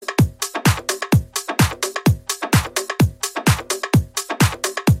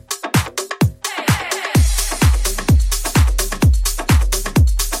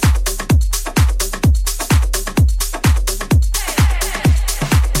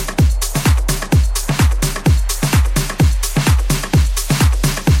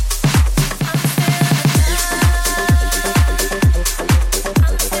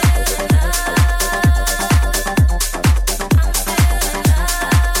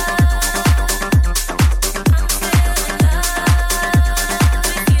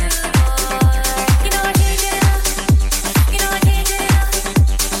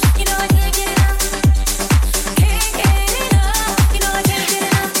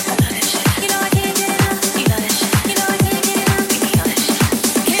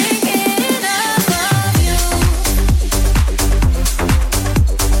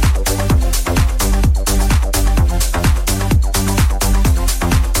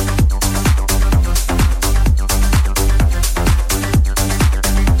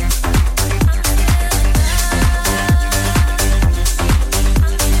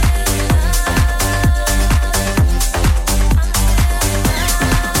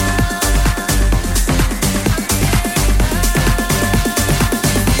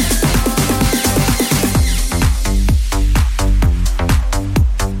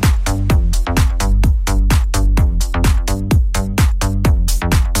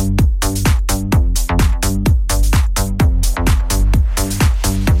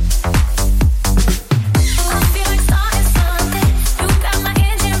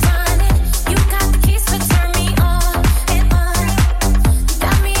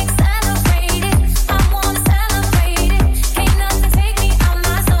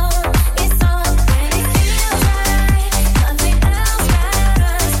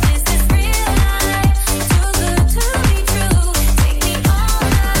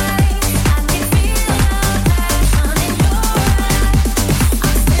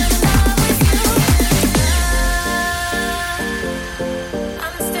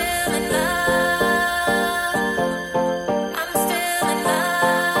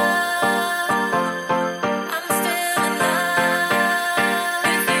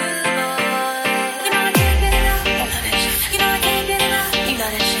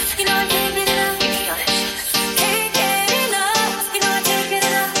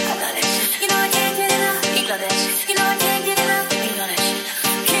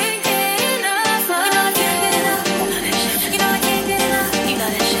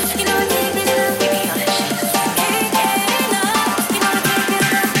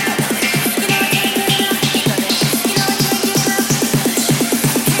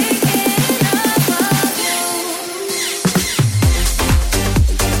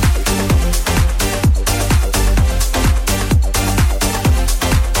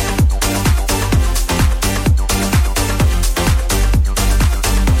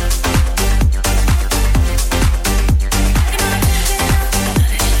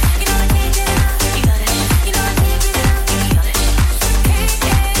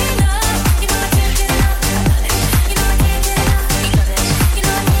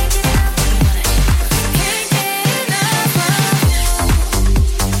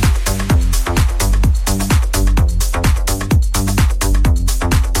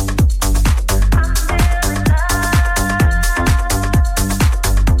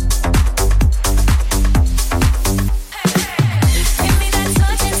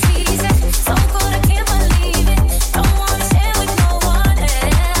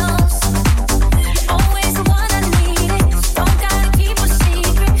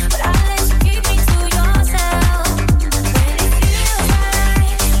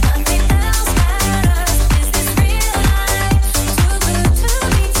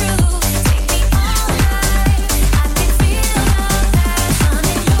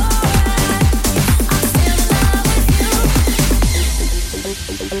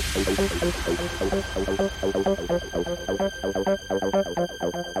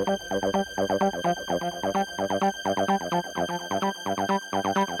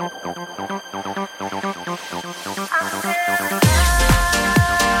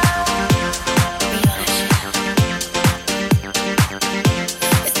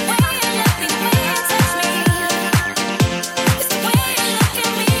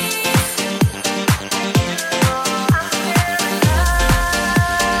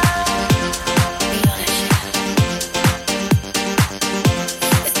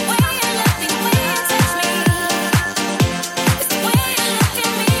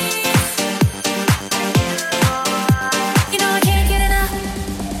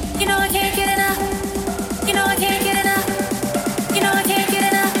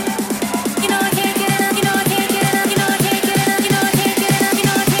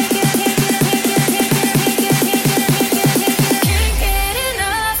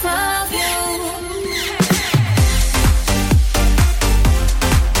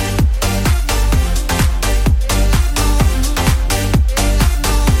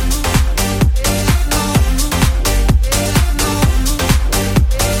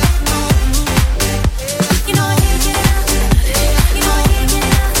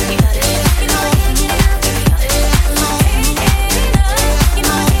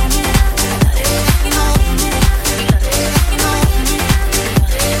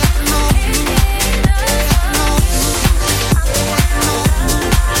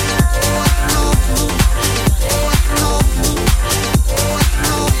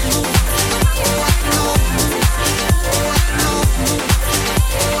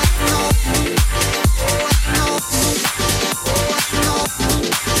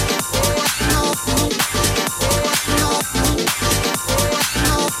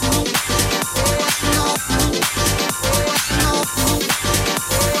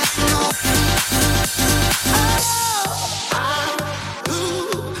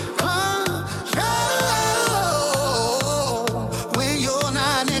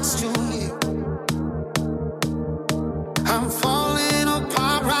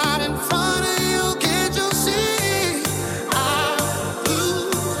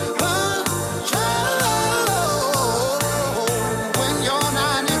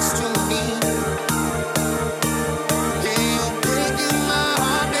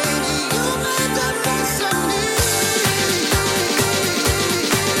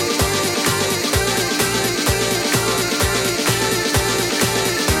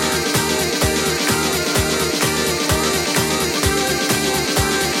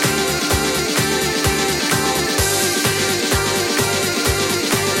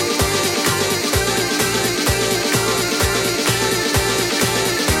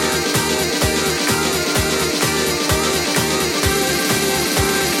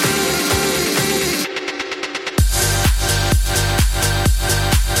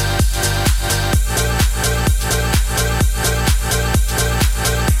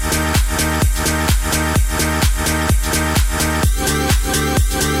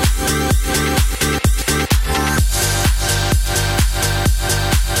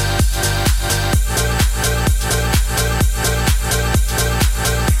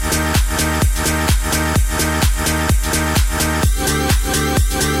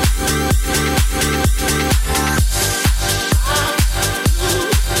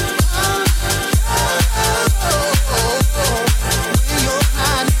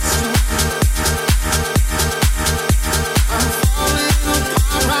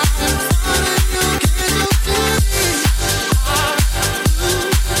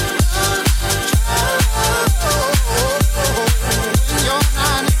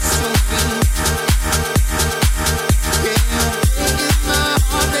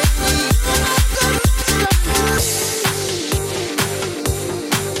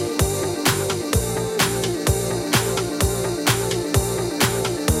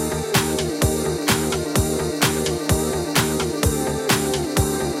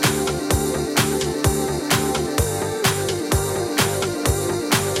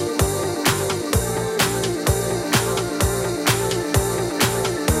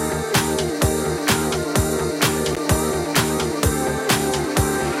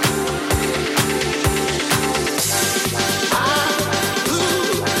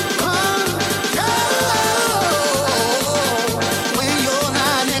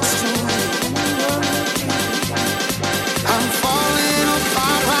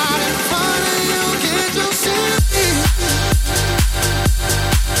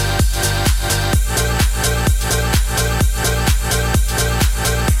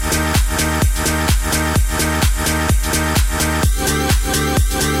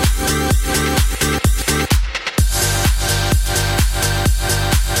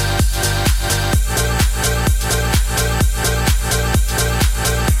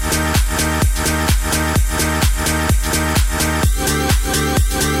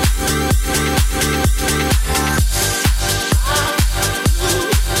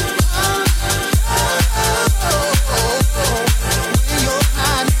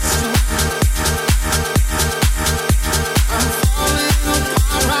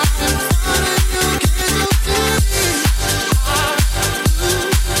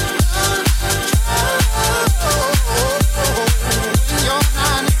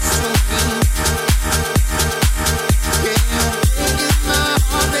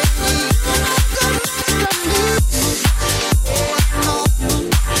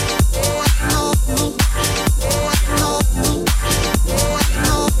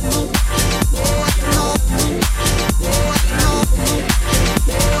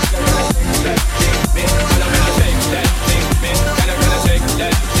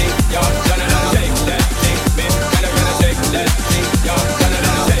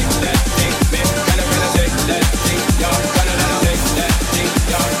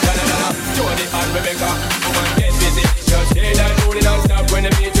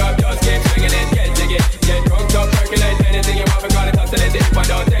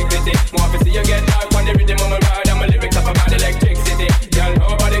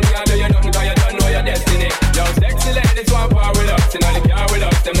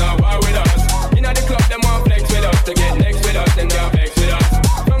us, them not war with us. Inna the club, them want flex with us. To get next with us, them not vex with us.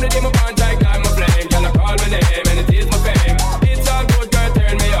 From the day my bond like I'm a flame, girl I call my name and it is my fame. It's all good, girl,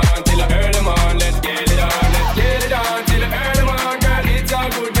 turn me on till I earn them on. Let's get it on, let's get it on till I earn them on, girl. It's all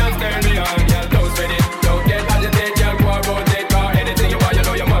good, just turn me on, girl. Don't sweat it, don't get agitated, girl. Go out, rotate, cause anything you want, you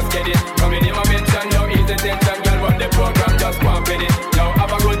know you must get it. Coming in my mention, no easy tension, girl. Run the program, just pump with it. Yo,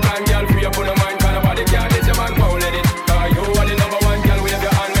 have a good time, girl. Free up on the mind, cause nobody can let your man won't let it. Cause you are the number one, girl. Wave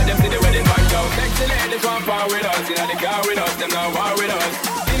your hand, make them see the wedding band, yo. Sexy ladies want power with us, inna the car with us, them not war with us.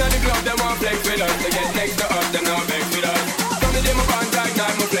 Inna the club, them want flex with us. To get next to us, them not vex with us. From the day my band like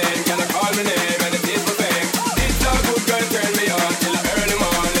I'm a flame, girl I call my name and it is my fame. It's all good, girl, turn me on till I earn them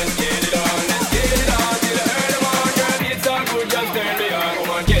on. Let's get it on, let's get it on till I earn them on, girl. It's all good, just turn me on.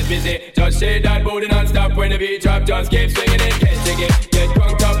 Come on, get busy, just shake that booty non-stop. When the beat drop, just keep swinging it, get jiggy. Get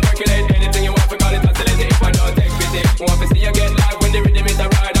crunked up, percolate, anything you want, for call it oscillate. If I don't take pity, want to see you get live when the rhythm is a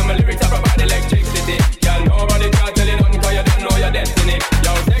ride. And my lyrics are about electricity. Girl, nobody can tell you nothing, cause you don't know your destiny.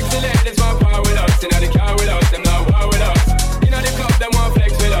 Yo, sexy ladies want power with us, inna the car with us, them not war with us. Inna the club, them want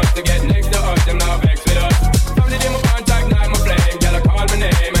flex with us. To get next to us, them not vex with us. From the day my contact, night my flame, girl I call my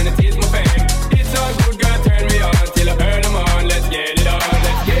name and it is my fame. It's all good, girl, turn me on till I earn them on. Let's get it on,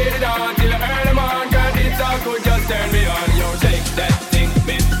 let's get it on till I earn them on, girl. It's all good, just turn me on. Yo, shake that thing,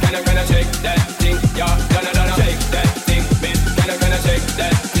 miss, can I shake that thing, yeah, donna, shake that thing, miss, can I shake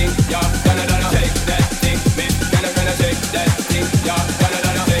that thing, yeah, donna, shake that thing, miss, can I shake that thing, yeah,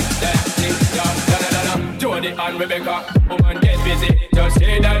 donna, shake that thing, yeah, donna. Jody and Rebecca, woman get busy, just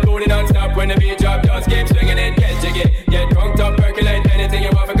shake that booty non-stop. When the beat drop, just keep swinging it, get jiggy, get crunked up, percolate, anything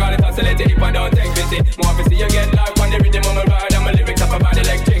you want, for call it oscillate. If I don't take pity, more to see you get live on the rhythm of my ride, and my lyrics up about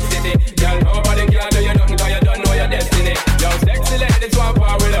electricity. Girl, nobody can do you nothing, cause you don't know your destiny. Yo, sexy ladies want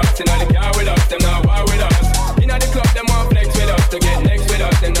power with us, inna the car with us, them not war with us. Inna the club, them want flex with us. To get next with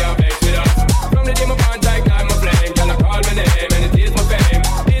us, them not vex with us. From the day my bond like I'm a flame, girl I call my name and it is my fame.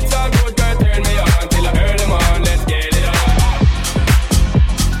 It's all good, girl, turn me on till I earn them on. Let's get it on.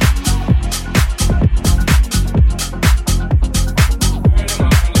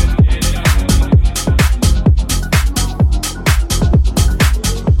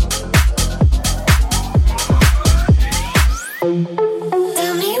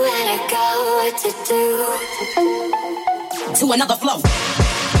 Tell me where to go, what to do. To another flow.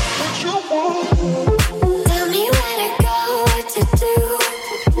 Tell me where to go, what to do.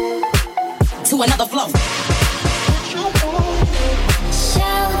 To another flow.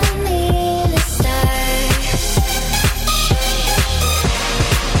 Show me the stars.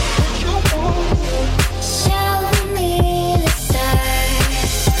 Show me the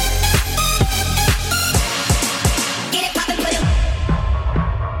stars. Get it poppin' with 'em.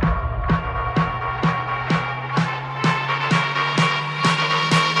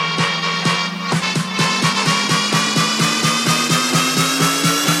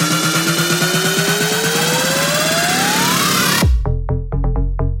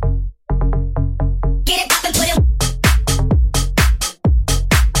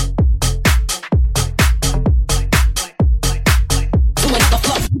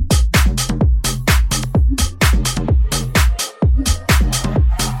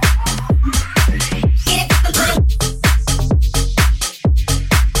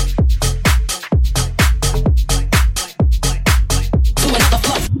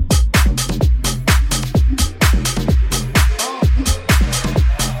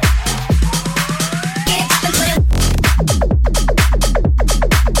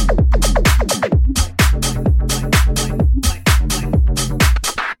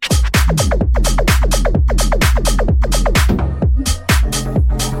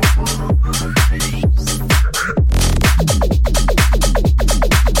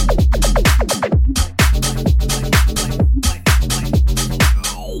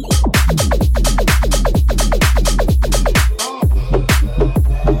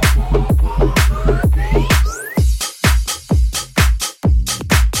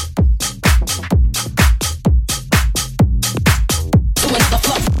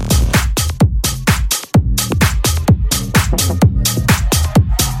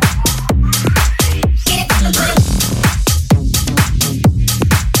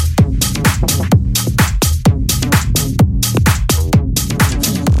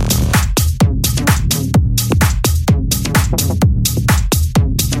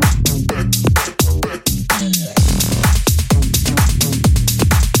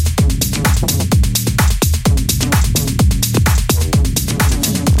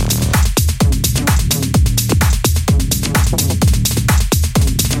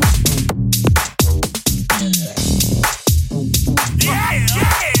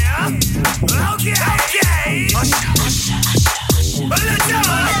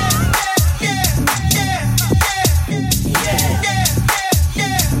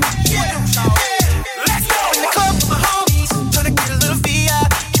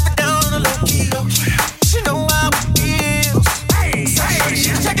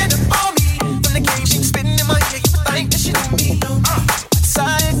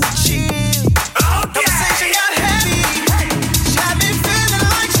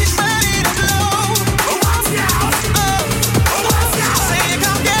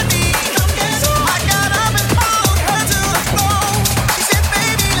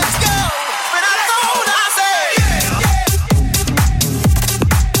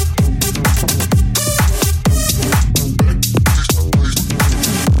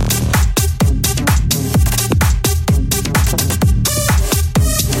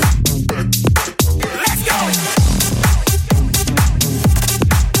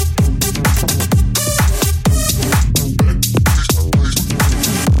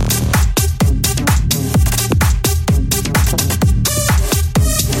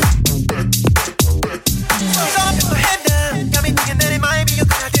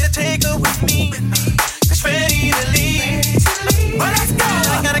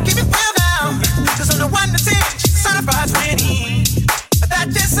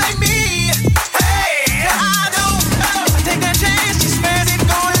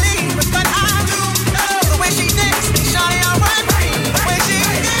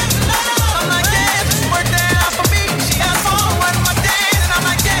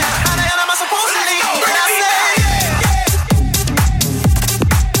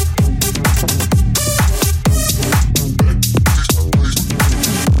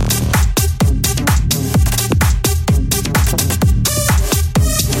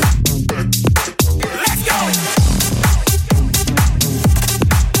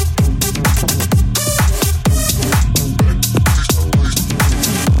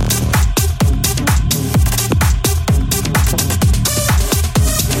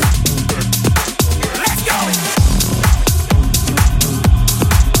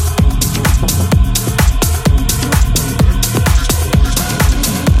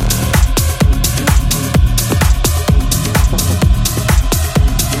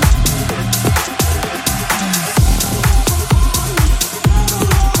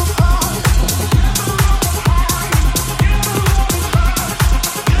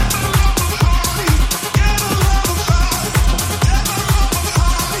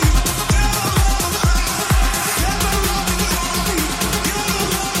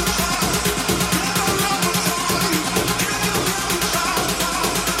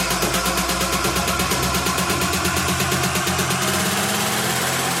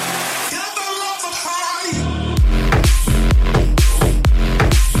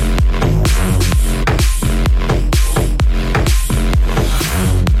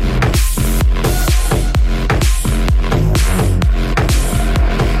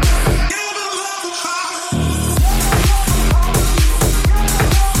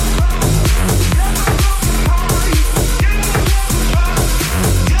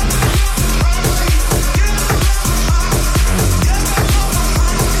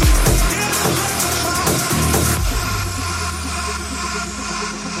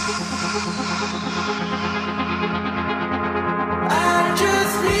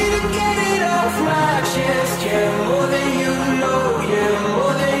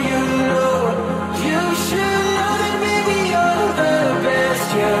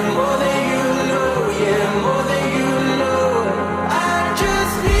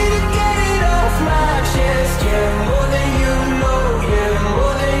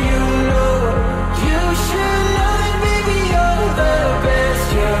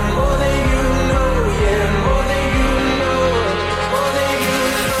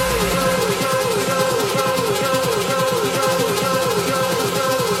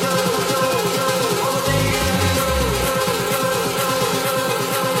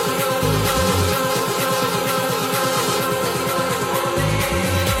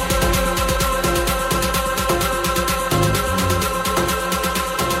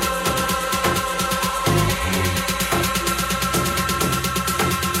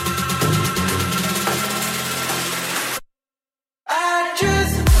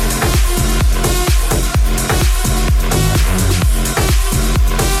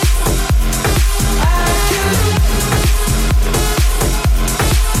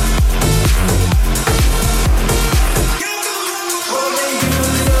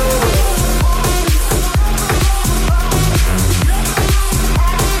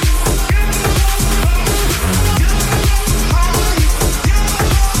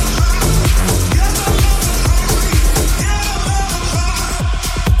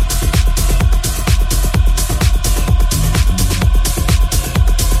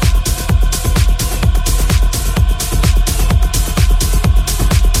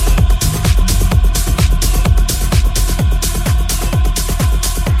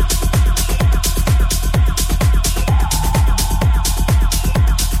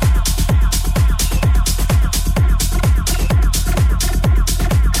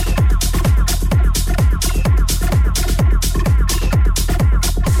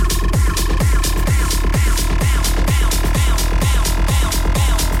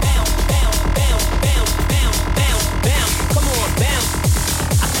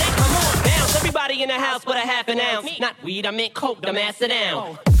 the house with a half an ounce. Not weed, I meant coke, to master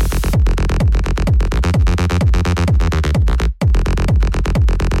down.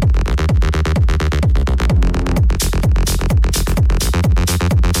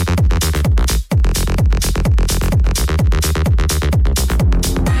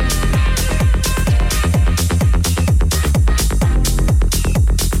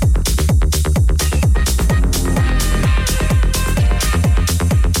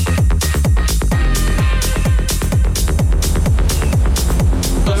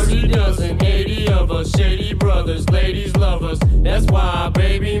 Shady brothers, ladies love us. That's why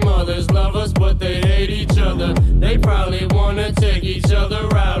baby mothers love us, but they hate each other. They probably wanna take each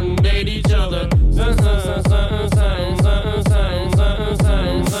other out and date each other.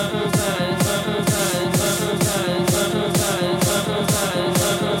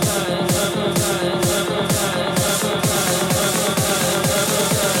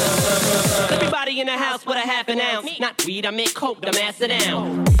 Everybody in the house with a half an ounce. Not weed, I meant coke, to master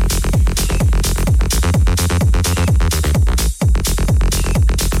down.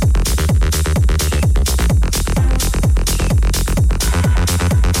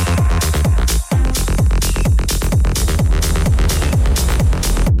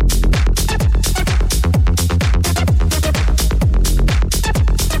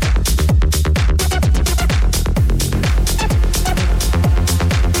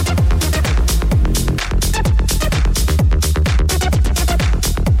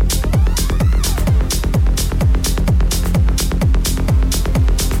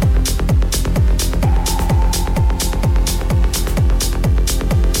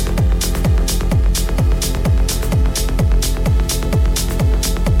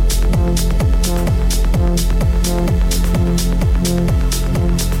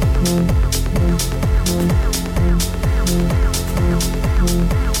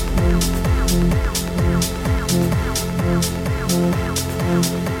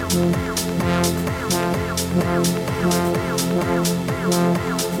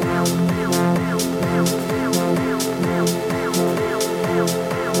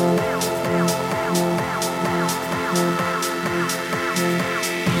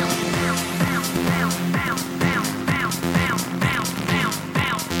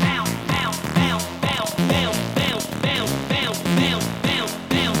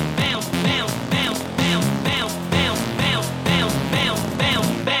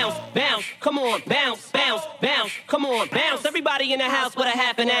 In the house with a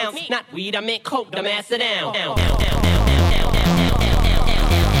half an ounce. Not weed, I meant coke, to master down.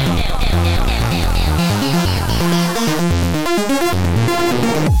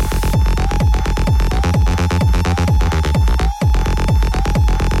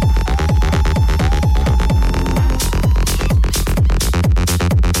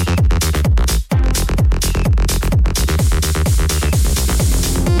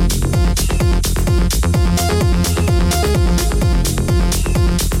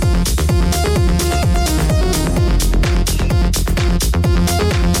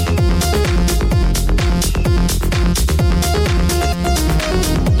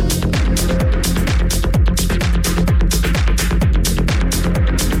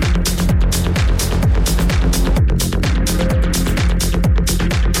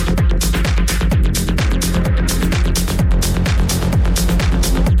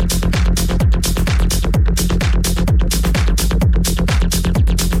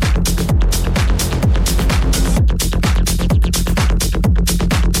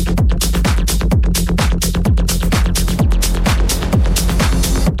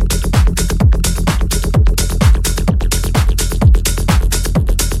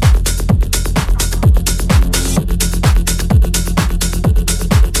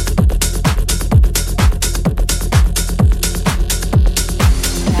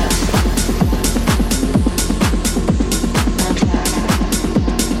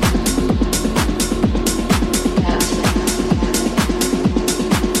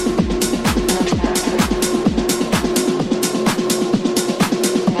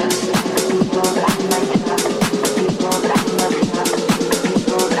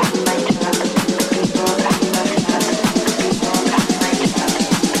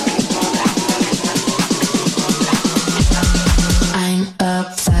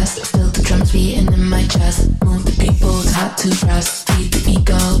 to rest. Feed the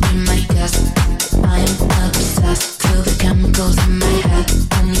ego in my guest. I'm obsessed till the chemicals in my head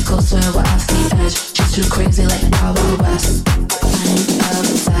pull me closer, we're off the edge. She's too crazy like Wild Wild West. I'm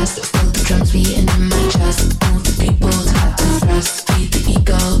obsessed, feel the drums beating in my chest. Move the people top to rest. Feed the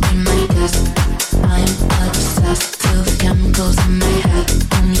ego in my guest. I'm obsessed till the chemicals in my head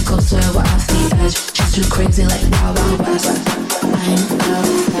pull me closer, we're off the edge. She's too crazy like Wild Wild West. I'm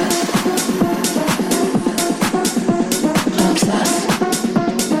obsessed.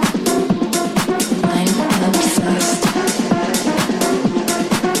 I'm obsessed.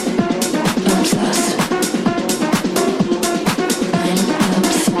 Obsessed.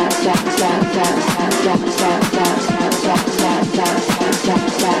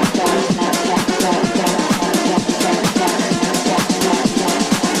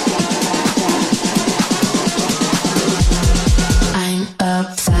 I'm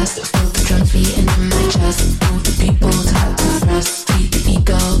obsessed. Feel the drums beating in my chest. Move the people tied to the rest. Feed the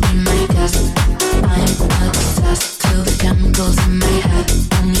ego in my guest. I'm obsessed. Feel the chemicals in my head.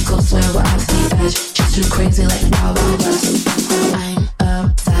 When you closer, we're off the edge. She's too crazy like Wild Wild West. I'm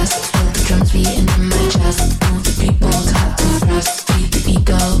obsessed. Feel the drums beating in my chest. Move the people tied to the rest. Feed the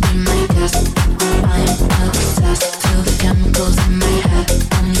ego in my guest. I'm obsessed. Feel the chemicals in my head.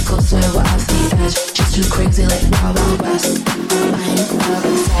 When you closer, we're off the edge. She's too crazy like Wild Wild West. I'm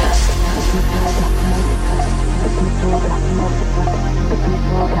obsessed. The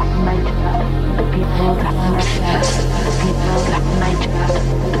people got my trust. The people got obsessed. The people got my trust.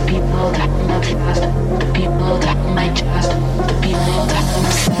 The people got obsessed. The people got my trust. The people got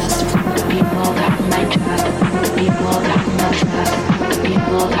obsessed. The people got my trust. The people got obsessed. The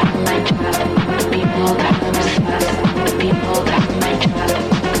people got my trust. The people got obsessed. The people got my trust.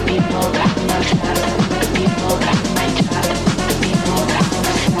 The people got obsessed. The people got my trust. The people got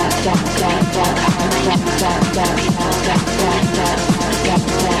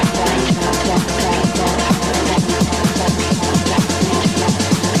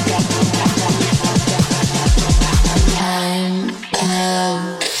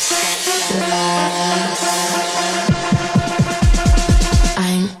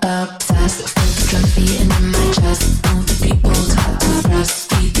I'm obsessed. Feel the drums beating in my chest. Move the people tied to the rest.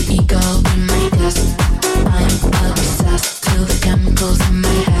 Feed the ego in my guest. I'm obsessed. Feel the chemicals in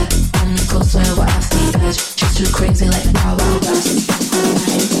my head. When you closer, we're off the edge. She's too crazy like Wild Wild West.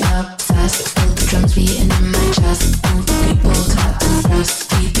 I'm obsessed. Feel the drums beating in my chest. Move the people tied to the rest.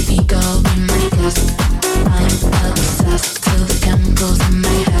 Feed the ego in my guest. I'm obsessed. Feel the chemicals in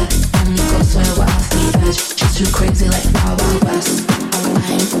my head. When you closer, we're off the edge. She's too crazy like Wild Wild West.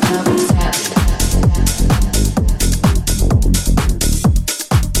 I'm obsessed.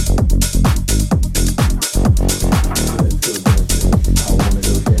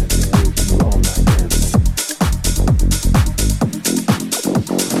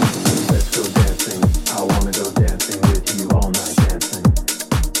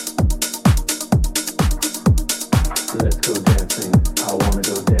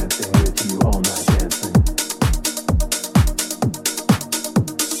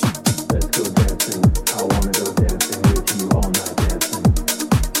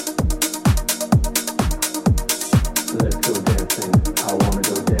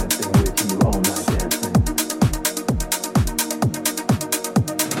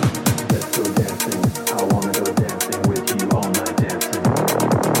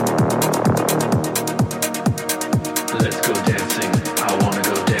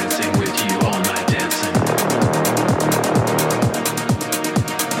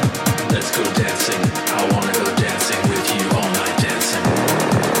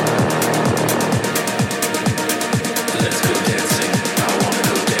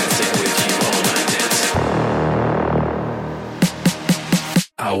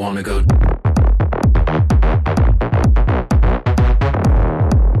 I wanna go.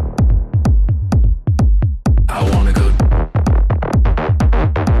 I wanna go.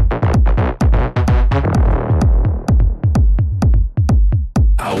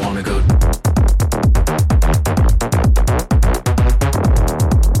 I wanna go.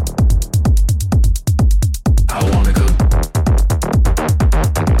 I wanna go.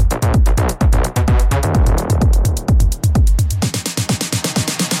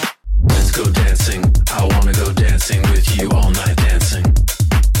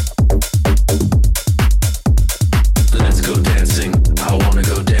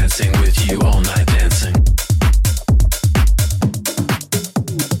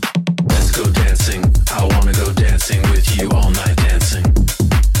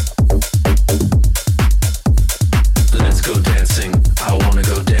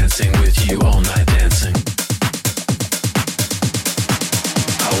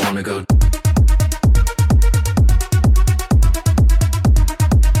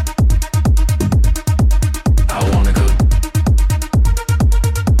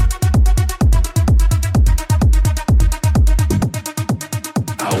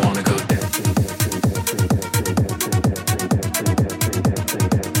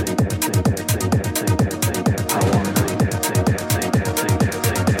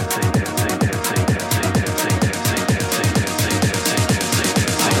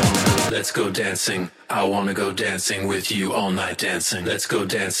 dancing. I wanna go dancing with you all night dancing. Let's go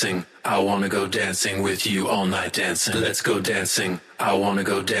dancing. I wanna go dancing with you all night dancing. Let's go dancing. I wanna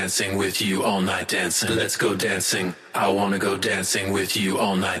go dancing with you all night dancing. Let's go dancing. I wanna go dancing with you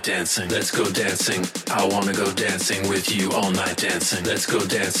all night dancing. Let's go dancing. I wanna go dancing with you all night dancing. Let's go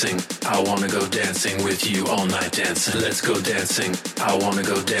dancing. I wanna go dancing with you all night dancing. Let's go dancing. I wanna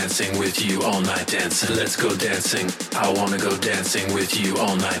go dancing with you all night dancing. Let's go dancing. I wanna go dancing with you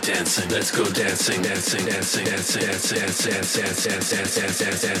all night dancing. Let's go dancing, dancing, dancing, dancing, dancing, dancing, dancing,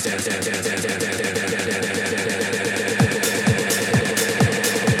 dancing,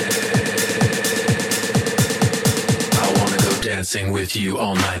 dancing with you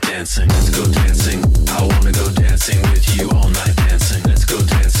all night dancing. Let's go dancing. I wanna go dancing with you all night dancing. Let's go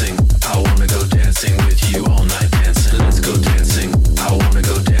dancing. I wanna go dancing with you all night dancing. Let's go dancing. I wanna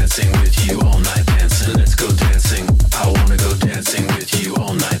go dancing with you all night dancing. Let's go dancing. I wanna go dancing with you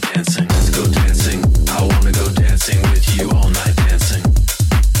all night dancing. Let's go dancing. I wanna go dancing with you all night dancing.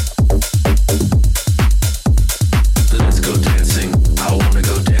 Let's go dancing. I wanna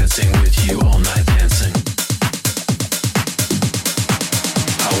go dancing with you all night dancing.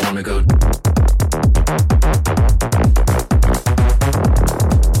 I wanna go.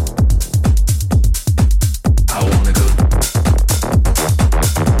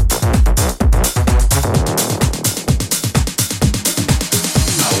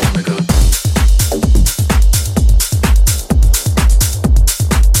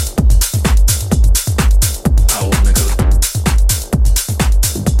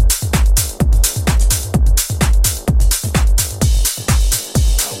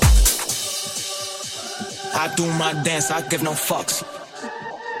 Dance, I give no fucks.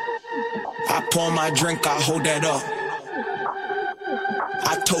 I pour my drink, I hold that up.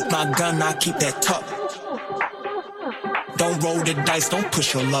 I tote my gun, I keep that tuck. Don't roll the dice, don't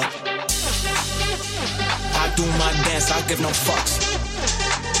push your luck. I do my dance, I give no fucks.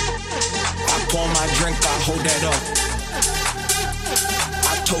 I pour my drink, I hold that up.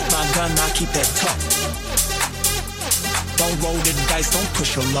 I tote my gun, I keep that tuck. Don't roll the dice, don't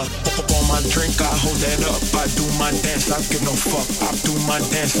push your luck. On my drink, I hold that up. I do my dance, I give no fuck. I do my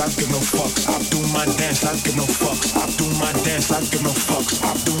dance, I give no fucks. I do my dance, I give no fucks. I do my dance, I give no fucks.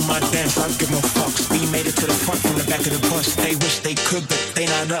 I do my dance, I give no fucks. We made it to the front from the back of the bus. They wish they could, but they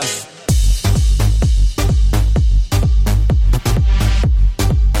not us.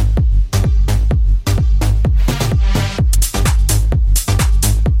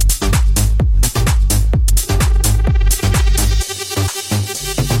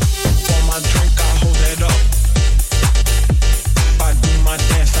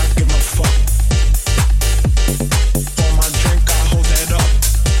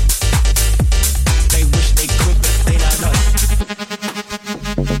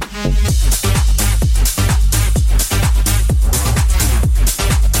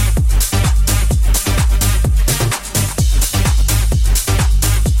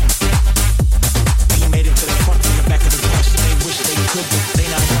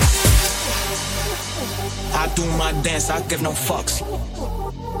 I give no fucks.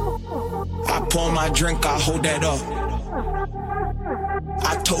 I pour my drink, I hold that up.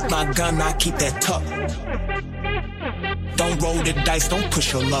 I tote my gun, I keep that tuck. Don't roll the dice, don't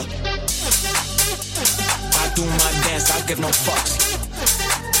push your luck. I do my dance, I give no fucks.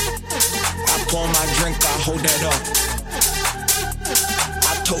 I pour my drink, I hold that up.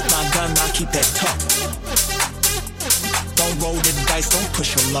 I tote my gun, I keep that tuck. Don't roll the dice, don't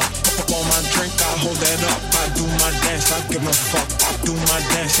push your luck. On my drink, I hold that up. I do my dance, I give no fuck. I do my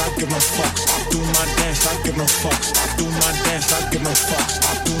dance, I give no fucks. I do my dance, I give no fucks. I do my dance, I give no fucks.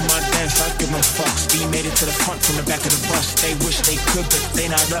 I do my dance, I give no fucks. We made it to the front from the back of the bus. They wish they could, but they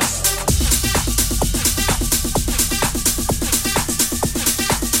not us.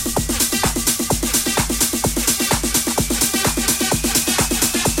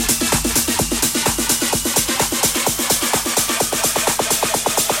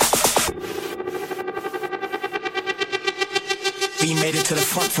 We made it to the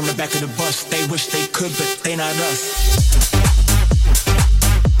front from the back of the bus. They wish they could, but they not us.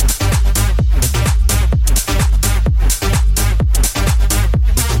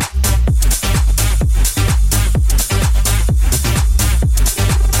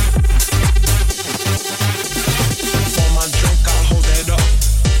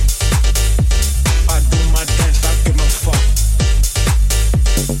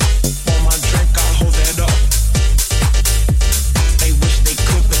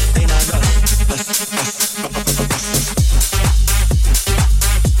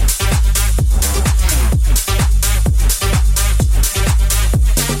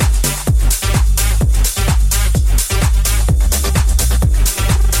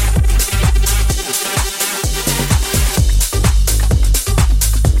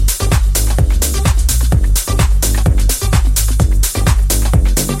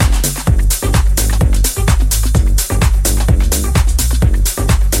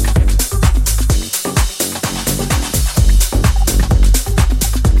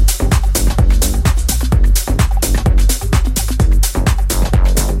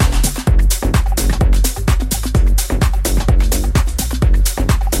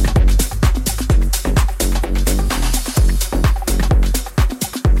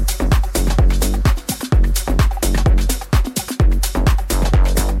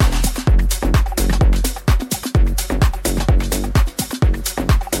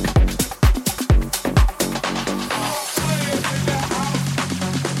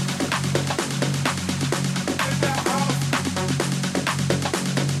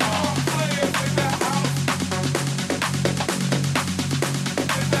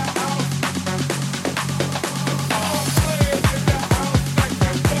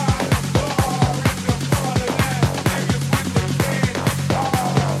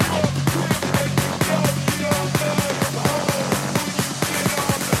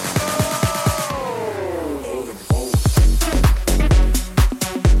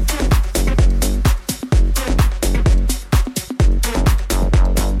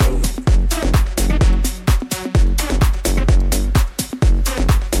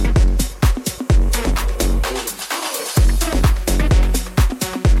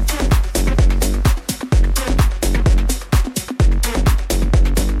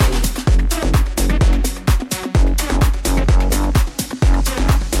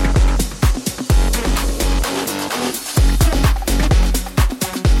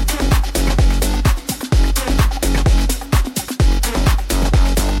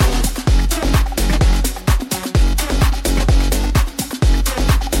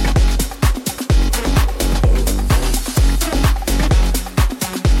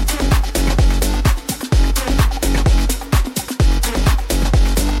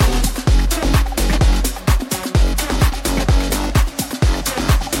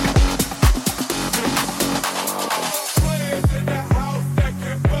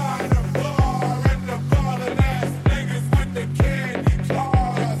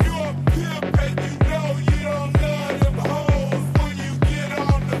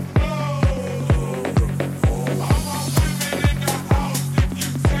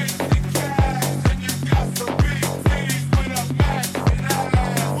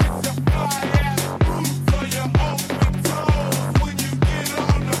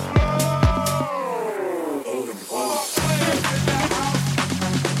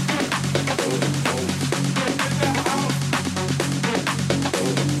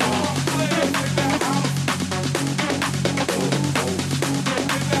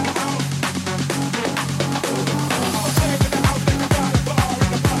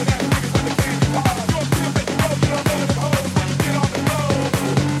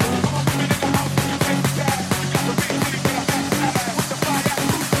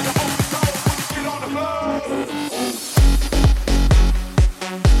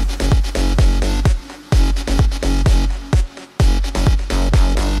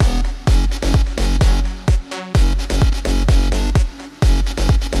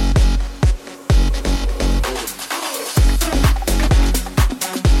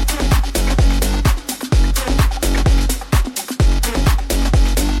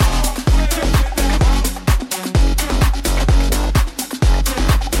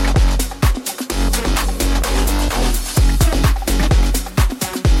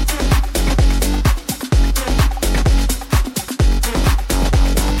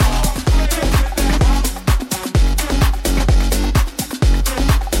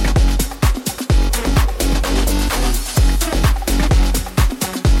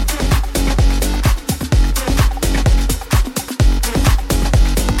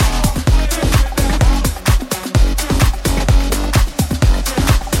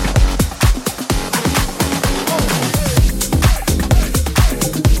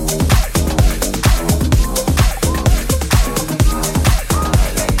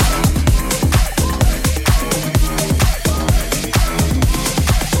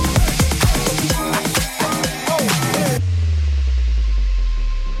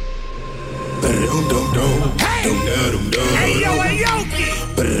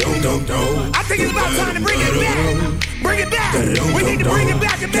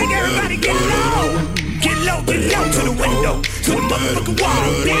 motherfucking wall,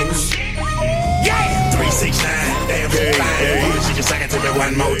 bitch. Yeah. 369, damn, she fine. She just suck it to me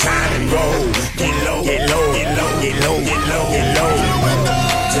one more time and roll. Get low, get low, get low, get low, get low, get low.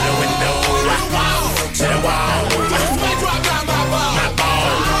 To the window, to the wall. My ball,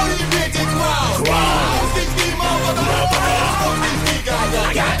 crawl.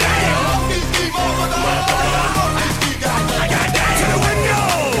 I got down. I got down. To the window,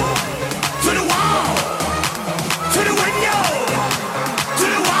 to the wall, to the window, to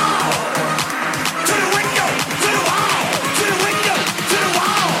the wall, to the window, to the wall, to the window, to the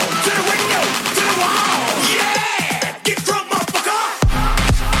wall, to the window, to the wall. Yeah, get drunk, motherfucker.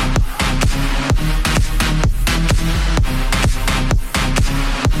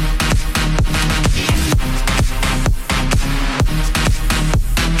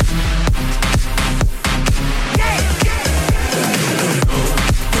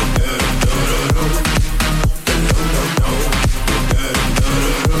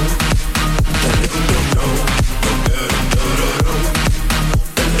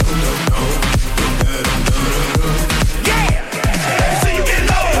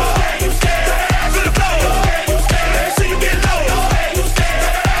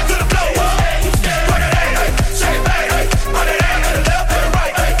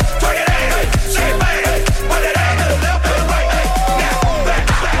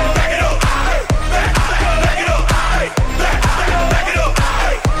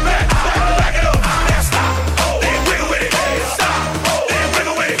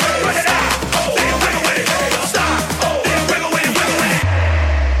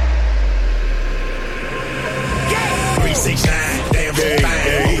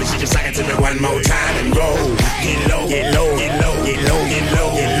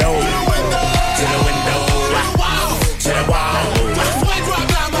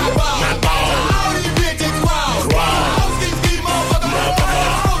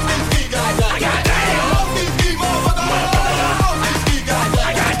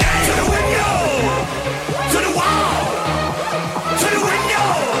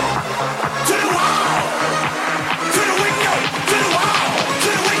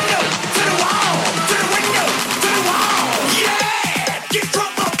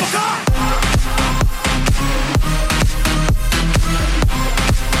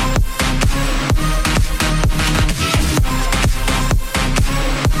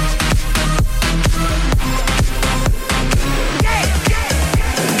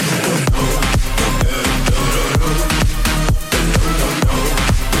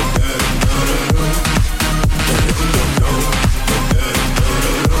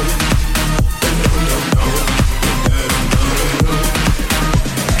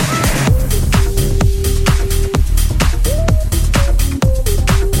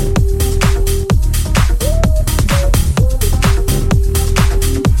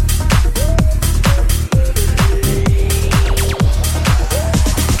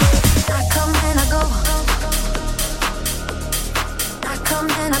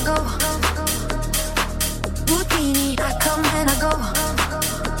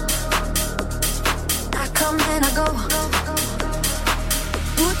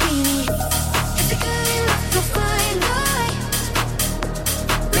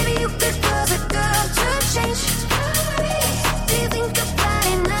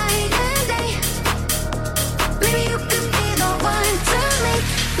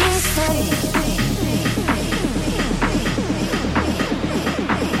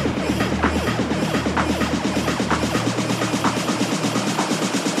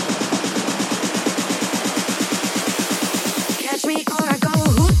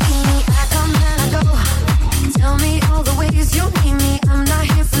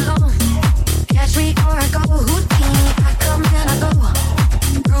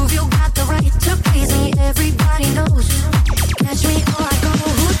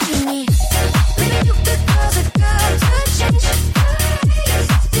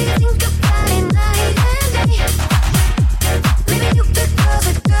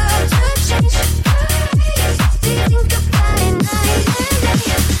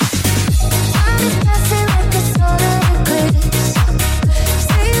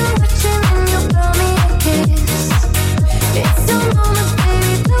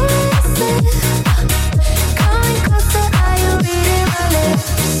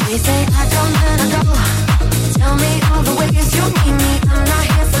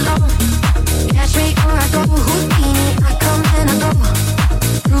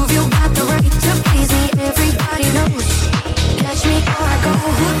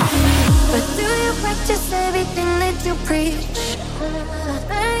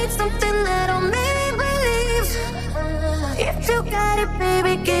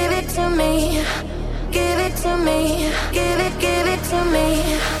 me, give it to me, give it to me.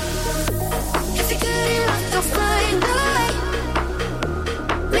 If you're good enough, you'll find a way.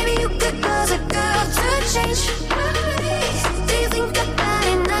 Maybe you could cause a girl to change. Do you think about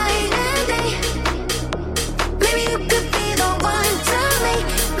it night and day? Maybe you could be the one to make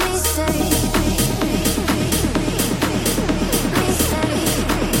me say.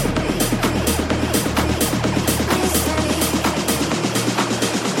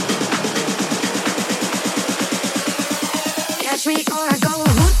 Catch me or I go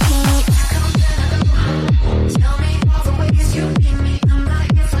Houdini. Tell me all the ways you need me. I'm not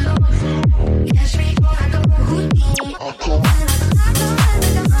here for long. Catch me or I go Houdini.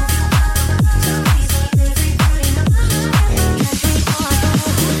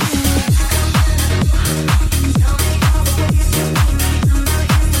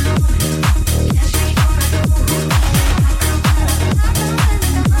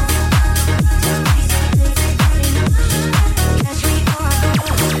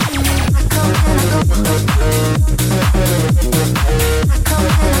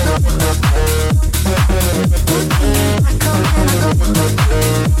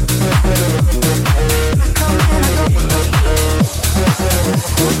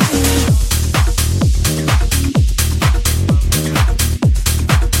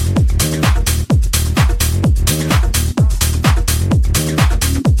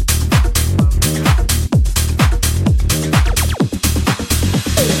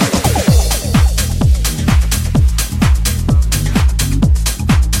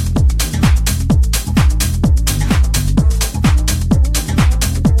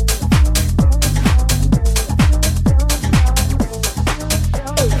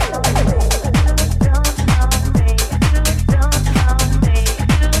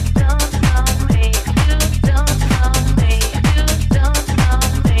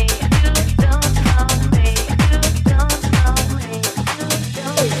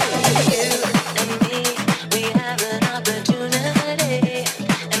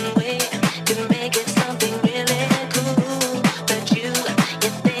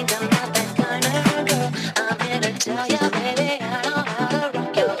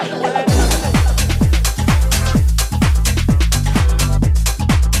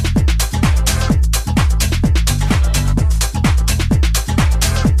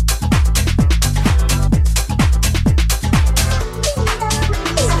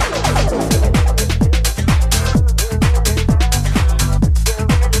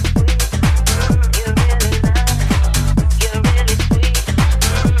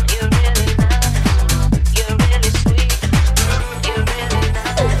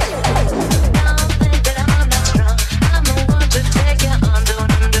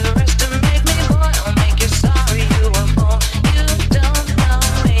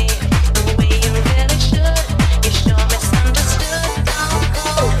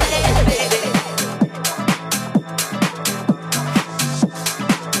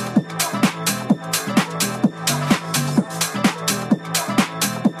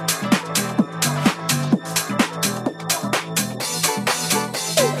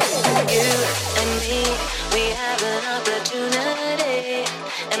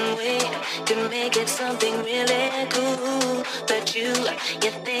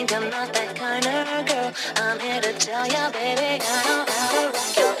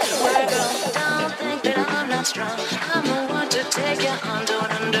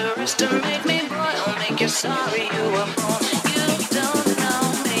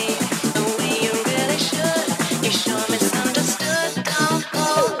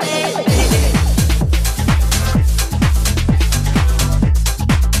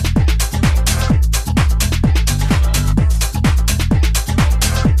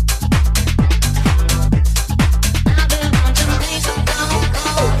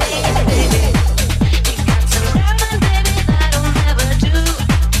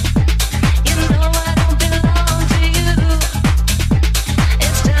 You know I don't belong to you.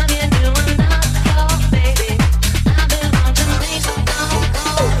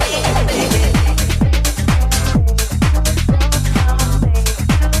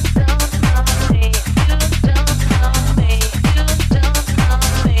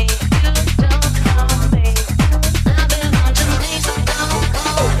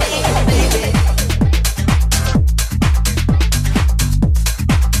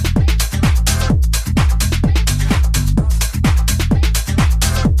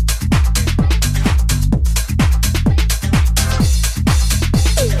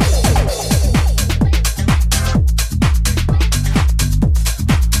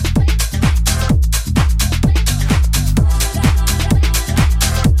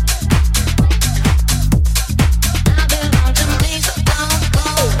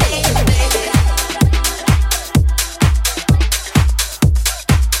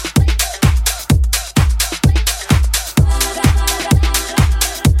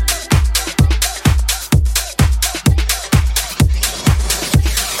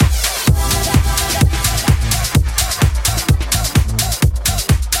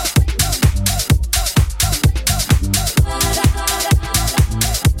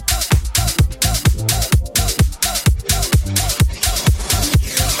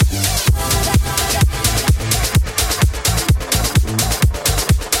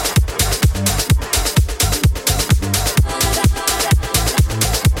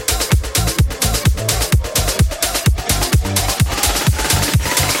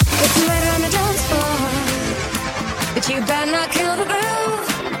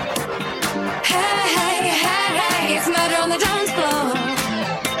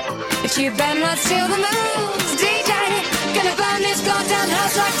 better not steal the moves, DJ. Gonna burn this goddamn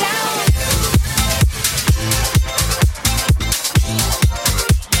house right down.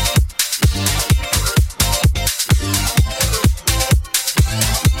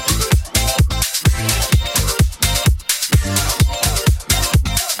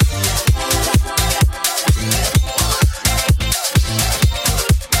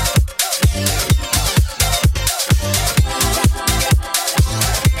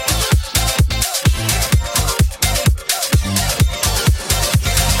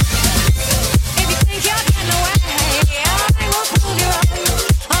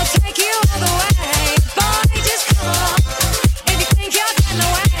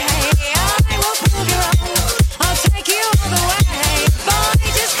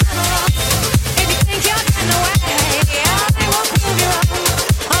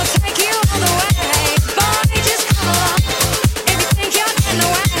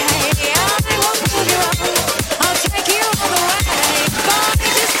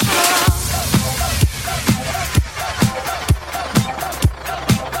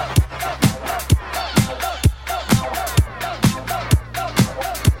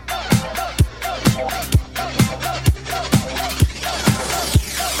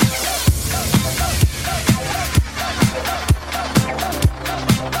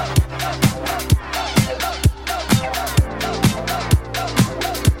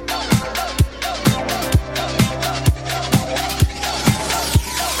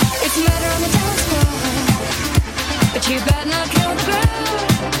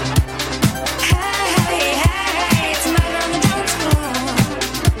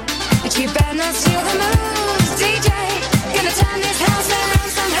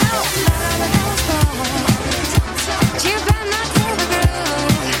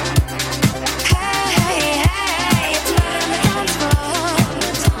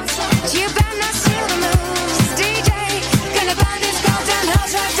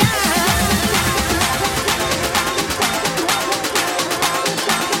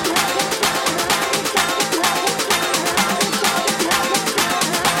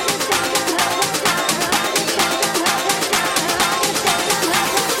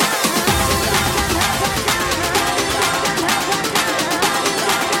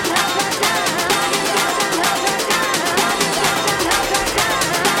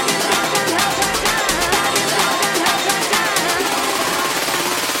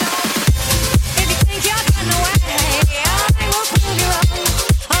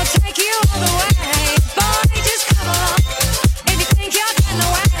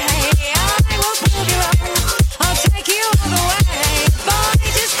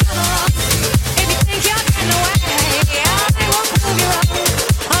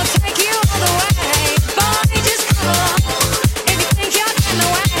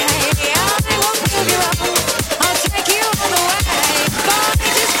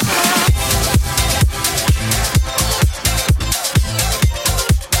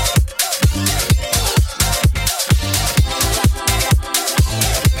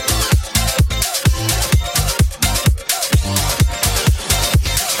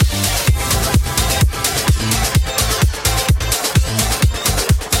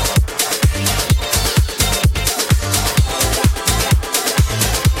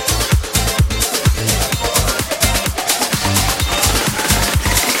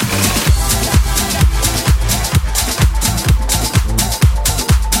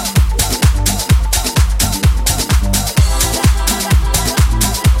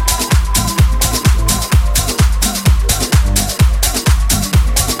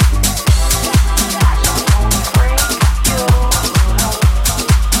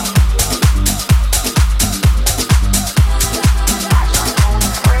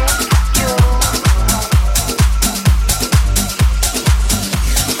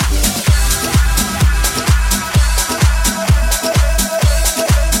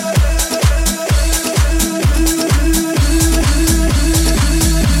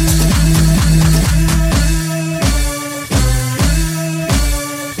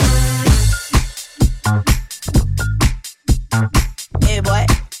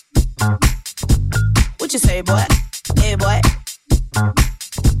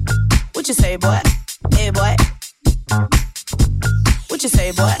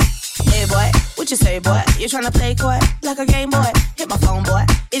 You tryna play coy like a game boy? Hit my phone, boy.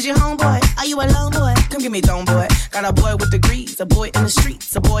 Is your homeboy? Are you alone, boy? Come give me tone, boy. Got a boy with degrees, a boy in the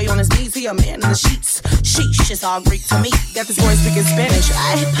streets, a boy on his knees, he a man in the sheets. Sheesh, it's all Greek to me. Got this boy speaking Spanish.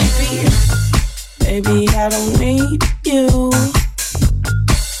 I hit my feet. Baby, I don't need you.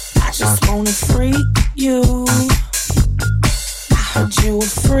 I just wanna freak you. I heard you a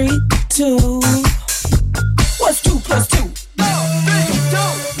freak 2. What's 2 plus 2?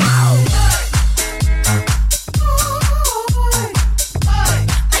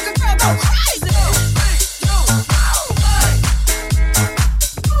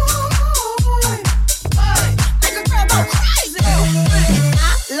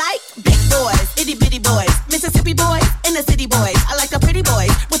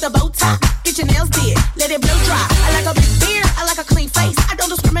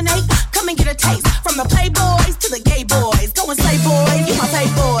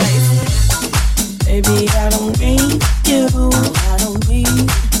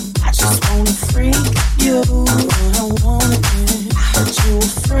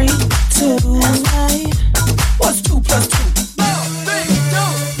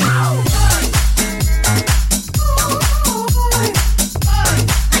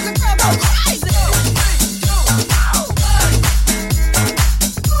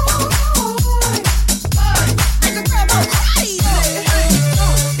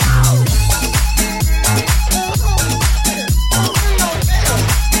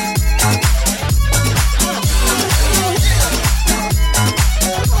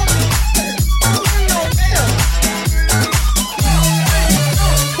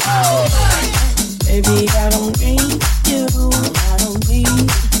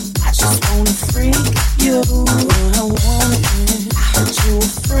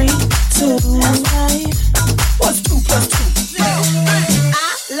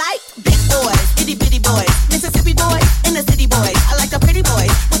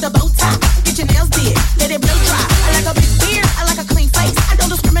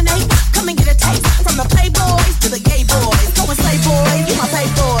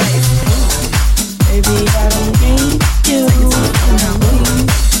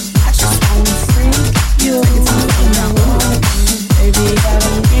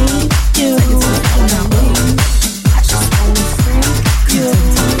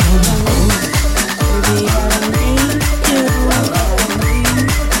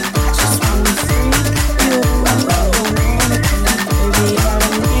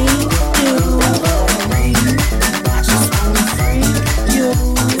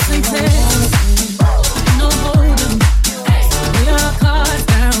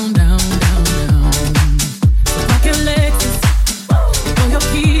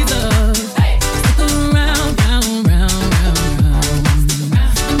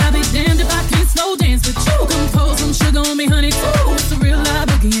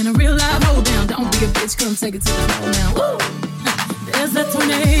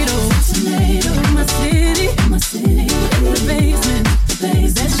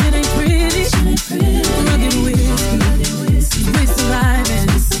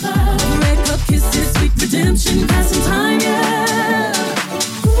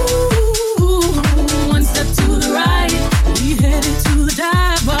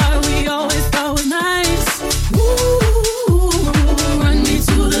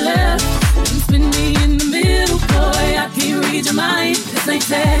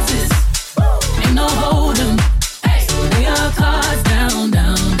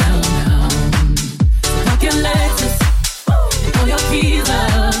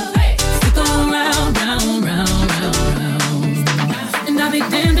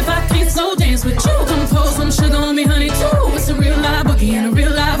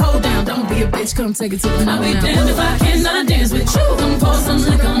 Take it to the floor. I'll be damned if I cannot dance with you. Come pour some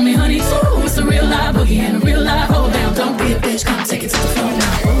liquor on me, honey, too. It's a real live boogie and a real live hold down. Don't be a bitch, come take it to the floor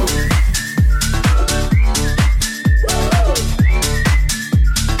now.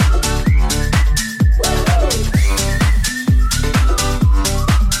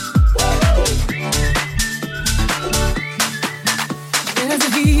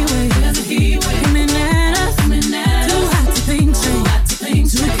 Too hot to think straight.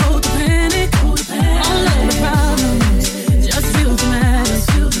 Too cold to panic. All of the problems just feel dramatic.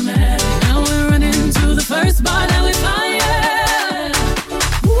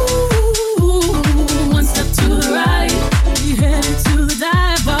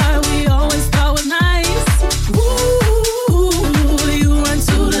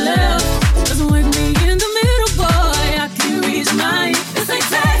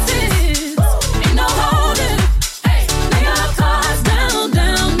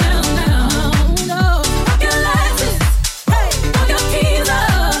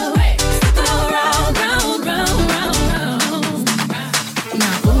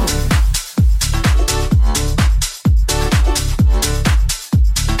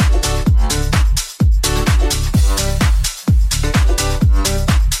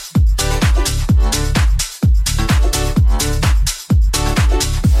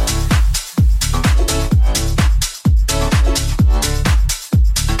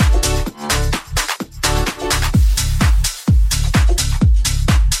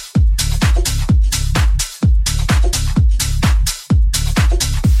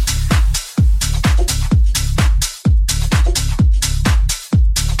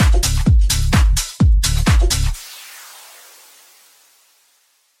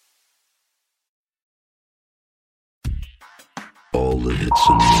 All the hits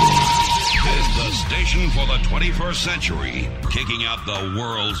and more. This is the station for the 21st century, kicking out the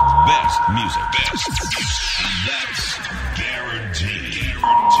world's best music. That's guaranteed.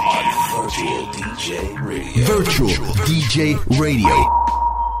 On Virtual DJ Radio. Virtual DJ Radio.